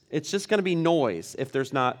words, it's just going to be noise if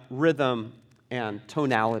there's not rhythm and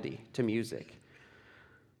tonality to music.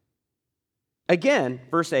 Again,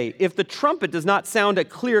 verse 8, if the trumpet does not sound a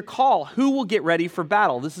clear call, who will get ready for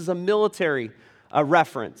battle? This is a military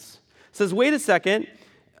reference. It says, wait a second,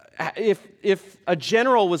 if a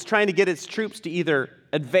general was trying to get his troops to either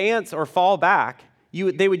advance or fall back,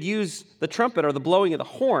 they would use the trumpet or the blowing of the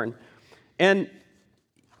horn. And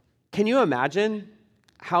can you imagine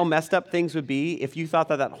how messed up things would be if you thought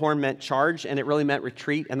that that horn meant charge and it really meant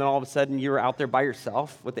retreat, and then all of a sudden you were out there by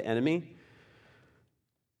yourself with the enemy?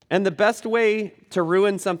 And the best way to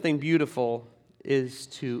ruin something beautiful is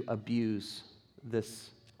to abuse this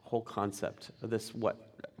whole concept of this, what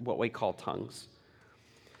we call tongues.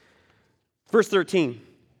 Verse 13,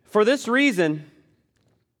 for this reason,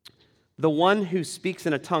 the one who speaks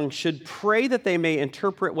in a tongue should pray that they may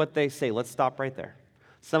interpret what they say. Let's stop right there.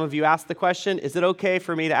 Some of you asked the question, is it okay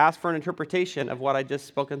for me to ask for an interpretation of what I just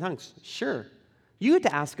spoke in tongues? Sure. You get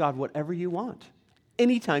to ask God whatever you want,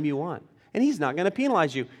 anytime you want. And he's not going to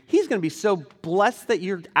penalize you. He's going to be so blessed that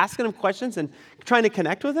you're asking him questions and trying to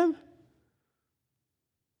connect with him.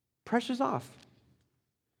 Pressure's off.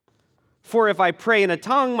 For if I pray in a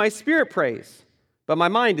tongue, my spirit prays, but my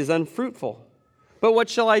mind is unfruitful. But what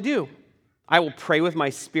shall I do? I will pray with my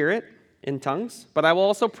spirit in tongues, but I will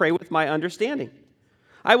also pray with my understanding.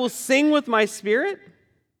 I will sing with my spirit,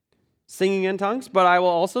 singing in tongues, but I will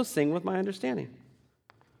also sing with my understanding.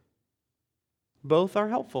 Both are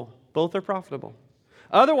helpful. Both are profitable.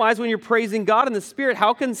 Otherwise, when you're praising God in the Spirit,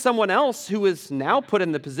 how can someone else who is now put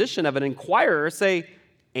in the position of an inquirer say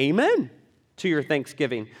amen to your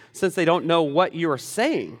thanksgiving, since they don't know what you're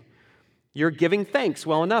saying? You're giving thanks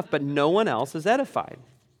well enough, but no one else is edified.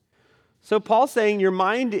 So Paul's saying your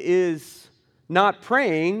mind is not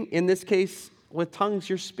praying. In this case, with tongues,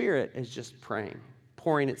 your spirit is just praying,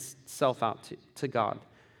 pouring itself out to God.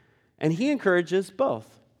 And he encourages both.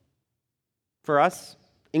 For us,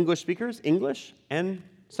 English speakers, English, and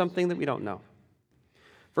something that we don't know.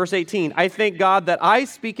 Verse 18, I thank God that I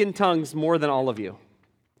speak in tongues more than all of you.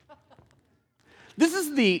 This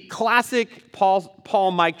is the classic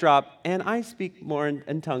Paul mic drop, and I speak more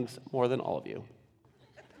in tongues more than all of you.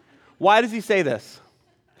 Why does he say this?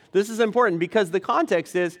 This is important because the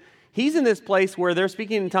context is he's in this place where they're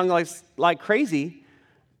speaking in tongues like crazy,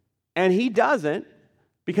 and he doesn't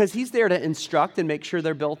because he's there to instruct and make sure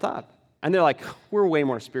they're built up. And they're like, we're way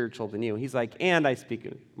more spiritual than you. He's like, and I speak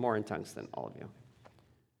more in tongues than all of you.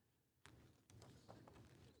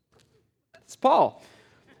 It's Paul.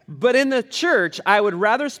 But in the church, I would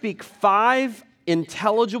rather speak 5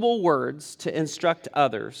 intelligible words to instruct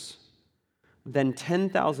others than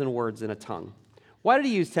 10,000 words in a tongue. Why did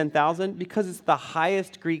he use 10,000? Because it's the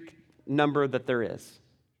highest Greek number that there is.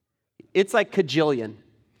 It's like cajillion.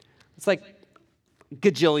 It's like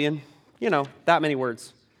gajillion, that many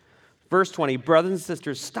words. Verse 20, brothers and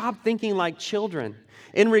sisters, stop thinking like children.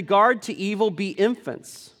 In regard to evil, be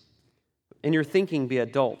infants. In your thinking, be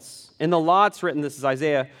adults. In the law, it's written, this is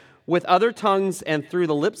Isaiah, with other tongues and through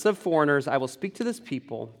the lips of foreigners, I will speak to this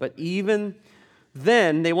people, but even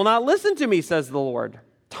then they will not listen to me, says the Lord.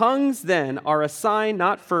 Tongues, then, are a sign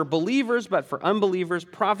not for believers, but for unbelievers.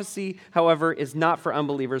 Prophecy, however, is not for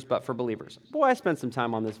unbelievers, but for believers. Boy, I spent some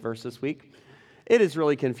time on this verse this week. It is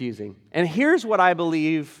really confusing. And here's what I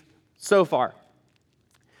believe so far.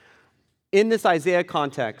 In this Isaiah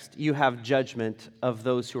context, you have judgment of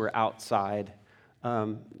those who are outside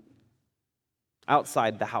the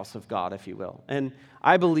house of God, if you will. And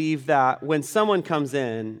I believe that when someone comes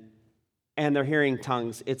in and they're hearing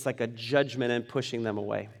tongues, it's like a judgment and pushing them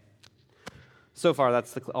away. So far,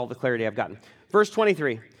 that's all the clarity I've gotten. Verse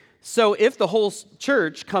 23. So if the whole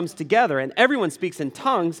church comes together and everyone speaks in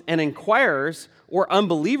tongues and inquirers or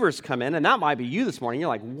unbelievers come in, and that might be you this morning, you're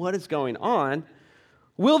like, what is going on?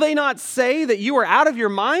 Will they not say that you are out of your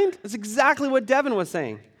mind? That's exactly what Devin was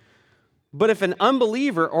saying. But if an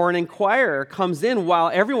unbeliever or an inquirer comes in while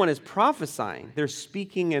everyone is prophesying, they're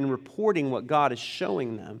speaking and reporting what God is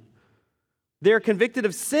showing them. They're convicted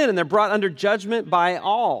of sin and they're brought under judgment by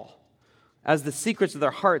all, as the secrets of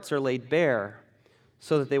their hearts are laid bare,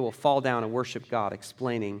 so that they will fall down and worship God,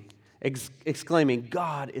 exclaiming,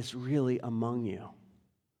 God is really among you.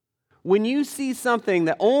 When you see something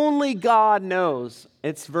that only God knows,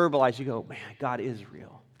 it's verbalized. You go, man, God is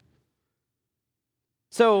real.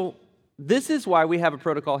 So this is why we have a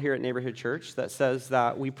protocol here at Neighborhood Church that says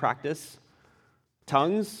that we practice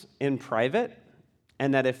tongues in private,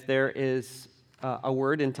 and that if there is a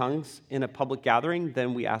word in tongues in a public gathering,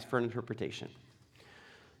 then we ask for an interpretation.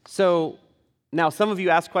 So now some of you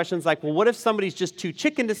ask questions like, well, what if somebody's just too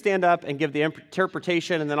chicken to stand up and give the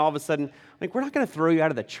interpretation, and then all of a sudden, like, we're not going to throw you out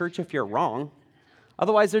of the church if you're wrong.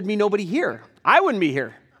 Otherwise, there'd be nobody here. I wouldn't be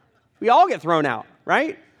here. We all get thrown out,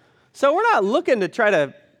 right? So we're not looking to try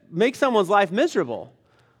to make someone's life miserable,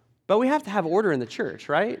 but we have to have order in the church,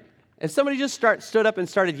 right? If somebody just stood up and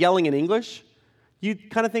started yelling in English, you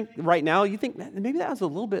kind of think right now, you think maybe that was a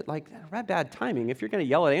little bit like bad timing. If you're going to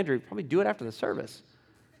yell at Andrew, probably do it after the service.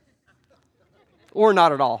 Or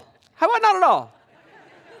not at all. How about not at all?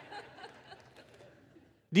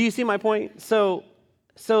 Do you see my point? So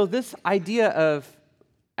this idea of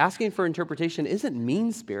asking for interpretation isn't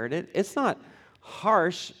mean-spirited. It's not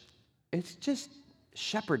harsh. It's just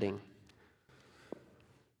shepherding.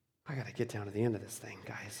 I got to get down to the end of this thing,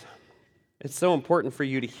 guys. It's so important for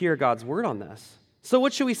you to hear God's word on this. So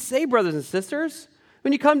what should we say, brothers and sisters?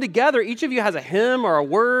 When you come together, each of you has a hymn or a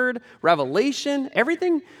word, revelation.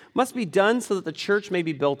 Everything must be done so that the church may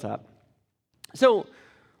be built up. So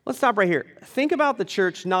let's stop right here. Think about the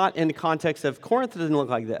church not in the context of Corinth didn't look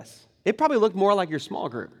like this. It probably looked more like your small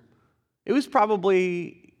group. It was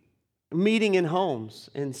probably meeting in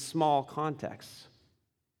homes in small contexts.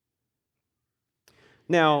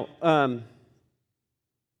 Now,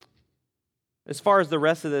 as far as the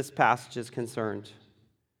rest of this passage is concerned,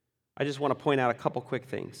 I just want to point out a couple quick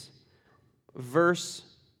things. Verse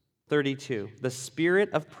 32, the spirit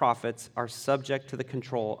of prophets are subject to the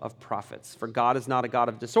control of prophets. For God is not a God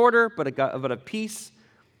of disorder, but a God of peace,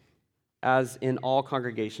 as in all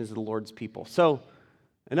congregations of the Lord's people. So,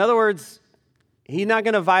 in other words, he's not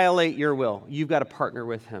going to violate your will. You've got to partner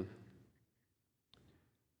with him.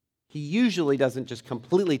 He usually doesn't just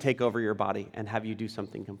completely take over your body and have you do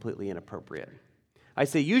something completely inappropriate. I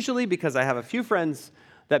say usually because I have a few friends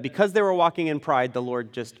that because they were walking in pride, the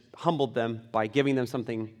Lord just humbled them by giving them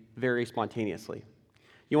something very spontaneously.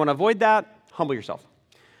 You want to avoid that? Humble yourself.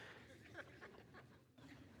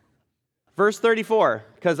 Verse 34,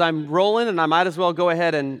 because I'm rolling and I might as well go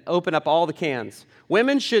ahead and open up all the cans.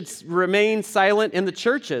 Women should remain silent in the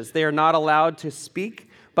churches. They are not allowed to speak,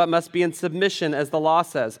 but must be in submission, as the law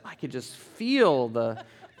says. I could just feel the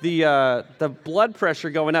blood pressure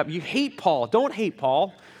going up. You hate Paul. Don't hate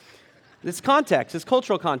Paul. This context, this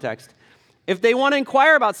cultural context. If they want to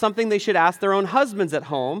inquire about something, they should ask their own husbands at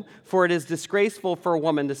home, for it is disgraceful for a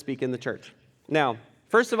woman to speak in the church. Now,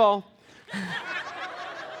 first of all,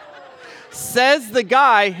 says the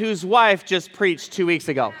guy whose wife just preached 2 weeks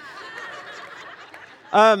ago.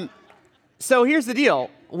 So here's the deal.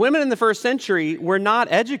 Women in the first century were not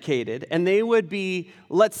educated, and they would be,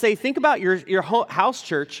 let's say, think about your house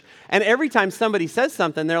church, and every time somebody says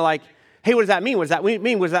something, they're like, hey, what does that mean? What does that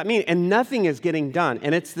mean? What does that mean? And nothing is getting done.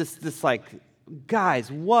 And it's this like,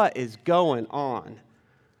 guys, what is going on?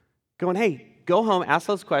 Going, hey, go home, ask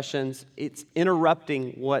those questions. It's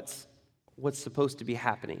interrupting what's supposed to be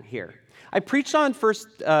happening here. I preached on 1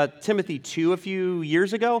 Timothy 2 a few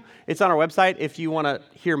years ago. It's on our website if you want to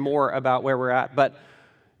hear more about where we're at. But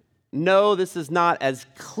no, this is not as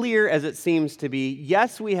clear as it seems to be.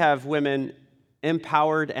 Yes, we have women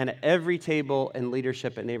empowered and at every table and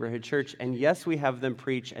leadership at Neighborhood Church. And yes, we have them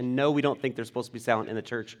preach. And no, we don't think they're supposed to be silent in the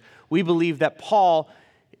church. We believe that Paul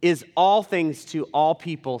is all things to all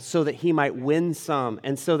people so that he might win some.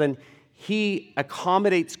 And so then he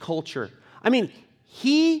accommodates culture. I mean,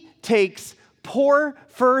 he takes poor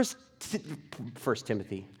First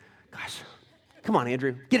Timothy. Gosh, come on,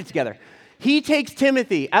 Andrew, get it together. He takes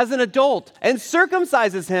Timothy as an adult and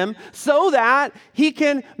circumcises him so that he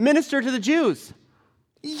can minister to the Jews.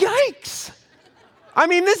 Yikes! I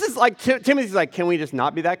mean, this is like, Timothy's like, can we just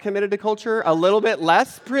not be that committed to culture? A little bit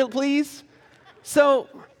less, please? So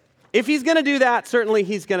if he's going to do that, certainly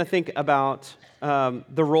he's going to think about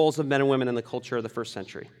the roles of men and women in the culture of the first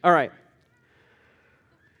century. All right.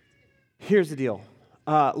 Here's the deal.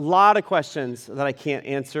 A lot of questions that I can't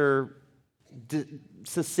answer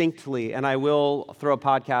succinctly, and I will throw a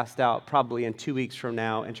podcast out probably in 2 weeks from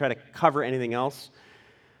now and try to cover anything else.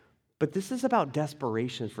 But this is about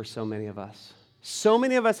desperation for so many of us. So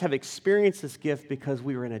many of us have experienced this gift because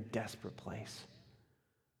we were in a desperate place.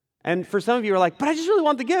 And for some of you are like, but I just really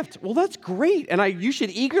want the gift. Well, that's great, and you should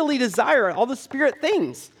eagerly desire all the Spirit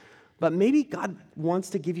things. But maybe God wants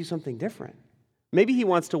to give you something different. Maybe he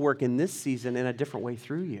wants to work in this season in a different way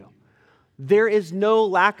through you. There is no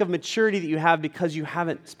lack of maturity that you have because you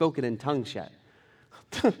haven't spoken in tongues yet.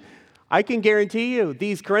 I can guarantee you,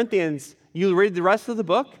 these Corinthians, you read the rest of the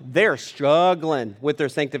book, they're struggling with their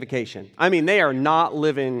sanctification. I mean, they are not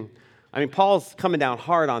living, Paul's coming down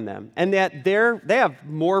hard on them. And that they have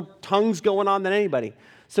more tongues going on than anybody.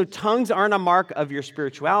 So tongues aren't a mark of your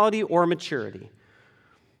spirituality or maturity.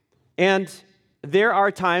 And there are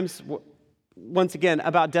times, once again,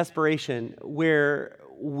 about desperation where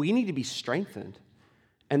we need to be strengthened.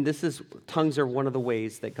 And tongues are one of the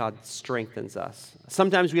ways that God strengthens us.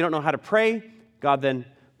 Sometimes we don't know how to pray. God then,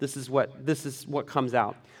 this is what comes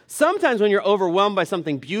out. Sometimes when you're overwhelmed by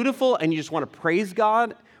something beautiful and you just want to praise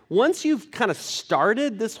God, once you've kind of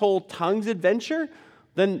started this whole tongues adventure,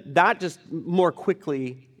 then that just more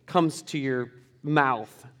quickly comes to your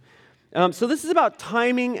mouth. So this is about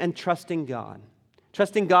timing and trusting God.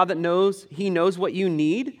 Trusting God that He knows what you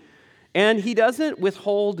need, and He doesn't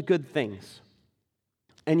withhold good things.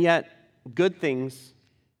 And yet, good things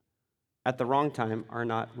at the wrong time are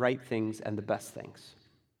not right things and the best things.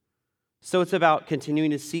 So it's about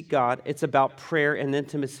continuing to seek God. It's about prayer and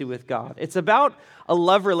intimacy with God. It's about a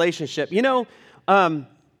love relationship. When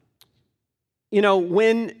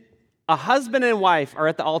a husband and wife are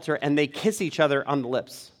at the altar and they kiss each other on the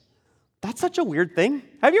lips, that's such a weird thing.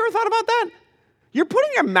 Have you ever thought about that? You're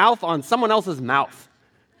putting your mouth on someone else's mouth.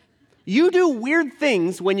 You do weird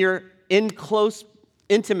things when you're in close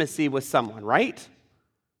intimacy with someone, right?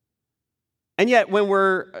 And yet when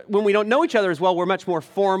we don't know each other as well, we're much more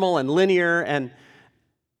formal and linear. And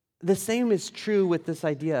the same is true with this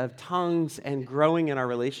idea of tongues and growing in our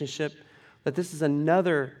relationship, that this is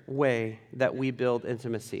another way that we build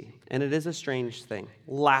intimacy. And it is a strange thing.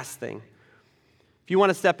 Last thing. If you want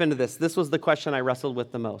to step into this was the question I wrestled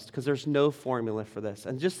with the most, because there's no formula for this.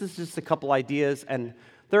 And this is just a couple ideas, and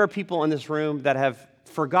there are people in this room that have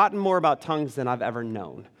forgotten more about tongues than I've ever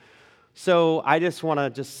known. So I just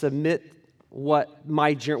want to submit where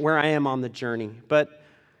I am on the journey. But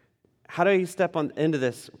how do you step into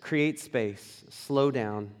this? Create space, slow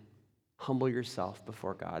down, humble yourself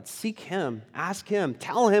before God. Seek Him, ask Him,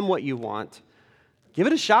 tell Him what you want. Give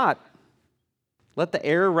it a shot. Let the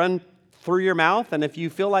air run through your mouth, and if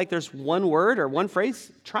you feel like there's one word or one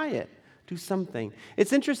phrase, try it. Do something.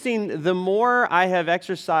 It's interesting, the more I have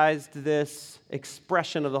exercised this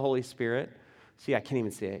expression of the Holy Spirit, see, I can't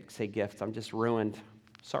even say gifts, I'm just ruined.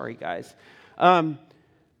 Sorry, guys.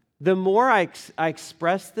 The more I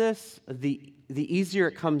express this, the easier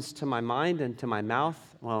it comes to my mind and to my mouth.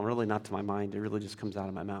 Well, really not to my mind, it really just comes out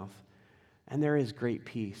of my mouth. And there is great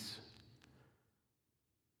peace.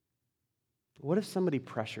 What if somebody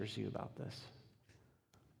pressures you about this?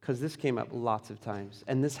 Because this came up lots of times,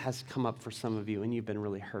 and this has come up for some of you, and you've been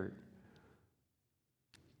really hurt.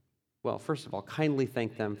 Well, first of all, kindly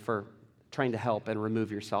thank them for trying to help and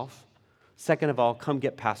remove yourself. Second of all, come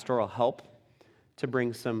get pastoral help to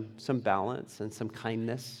bring some balance and some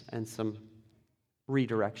kindness and some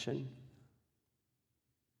redirection.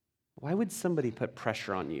 Why would somebody put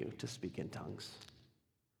pressure on you to speak in tongues?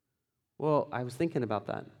 Well, I was thinking about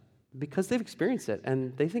that. Because they've experienced it,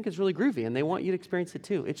 and they think it's really groovy, and they want you to experience it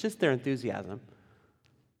too. It's just their enthusiasm.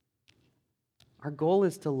 Our goal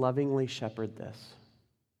is to lovingly shepherd this.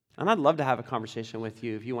 And I'd love to have a conversation with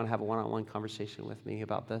you if you want to have a one-on-one conversation with me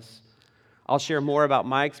about this. I'll share more about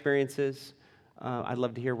my experiences. I'd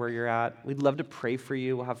love to hear where you're at. We'd love to pray for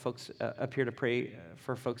you. We'll have folks up here to pray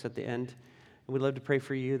for folks at the end. And we'd love to pray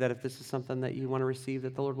for you that if this is something that you want to receive,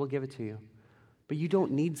 that the Lord will give it to you. But you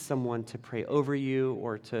don't need someone to pray over you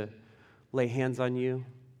or to lay hands on you.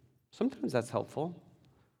 Sometimes that's helpful.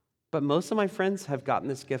 But most of my friends have gotten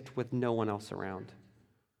this gift with no one else around.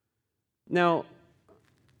 Now,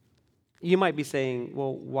 you might be saying,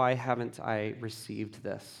 well, why haven't I received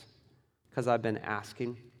this? Because I've been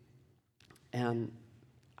asking. And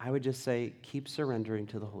I would just say, keep surrendering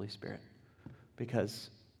to the Holy Spirit because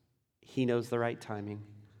He knows the right timing.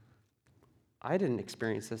 I didn't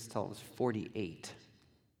experience this till I was 48.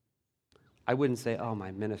 I wouldn't say, oh,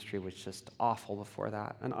 my ministry was just awful before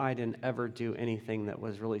that. And I didn't ever do anything that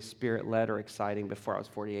was really Spirit-led or exciting before I was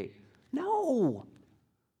 48. No.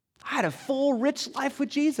 I had a full, rich life with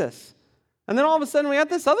Jesus. And then all of a sudden we had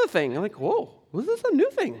this other thing. I'm like, whoa, was this a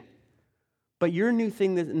new thing? But your new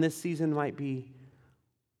thing in this season might be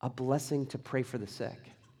a blessing to pray for the sick.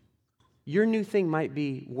 Your new thing might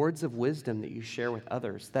be words of wisdom that you share with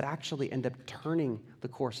others that actually end up turning the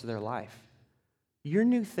course of their life. Your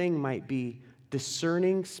new thing might be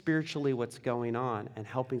discerning spiritually what's going on and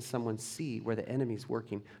helping someone see where the enemy's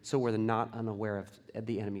working so we're not unaware of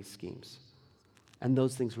the enemy's schemes. And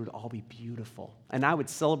those things would all be beautiful. And I would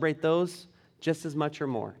celebrate those just as much or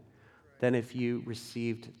more than if you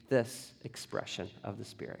received this expression of the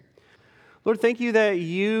Spirit. Lord, thank you that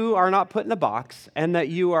you are not put in a box and that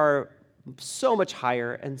you are so much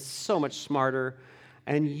higher and so much smarter,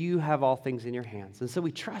 and you have all things in your hands. And so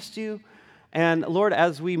we trust you. And Lord,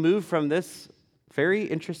 as we move from this very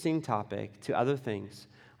interesting topic to other things,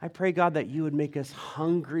 I pray, God, that you would make us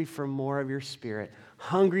hungry for more of your Spirit,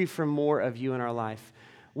 hungry for more of you in our life.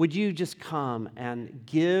 Would you just come and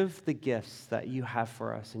give the gifts that you have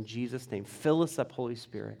for us in Jesus' name? Fill us up, Holy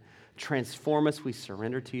Spirit. Transform us. We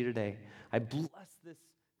surrender to you today. I bless this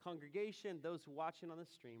congregation, those who are watching on the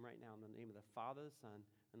stream right now, in the name of the Father, the Son,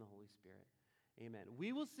 and the Holy Spirit. Amen.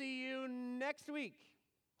 We will see you next week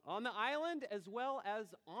on the island as well as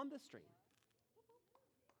on the stream.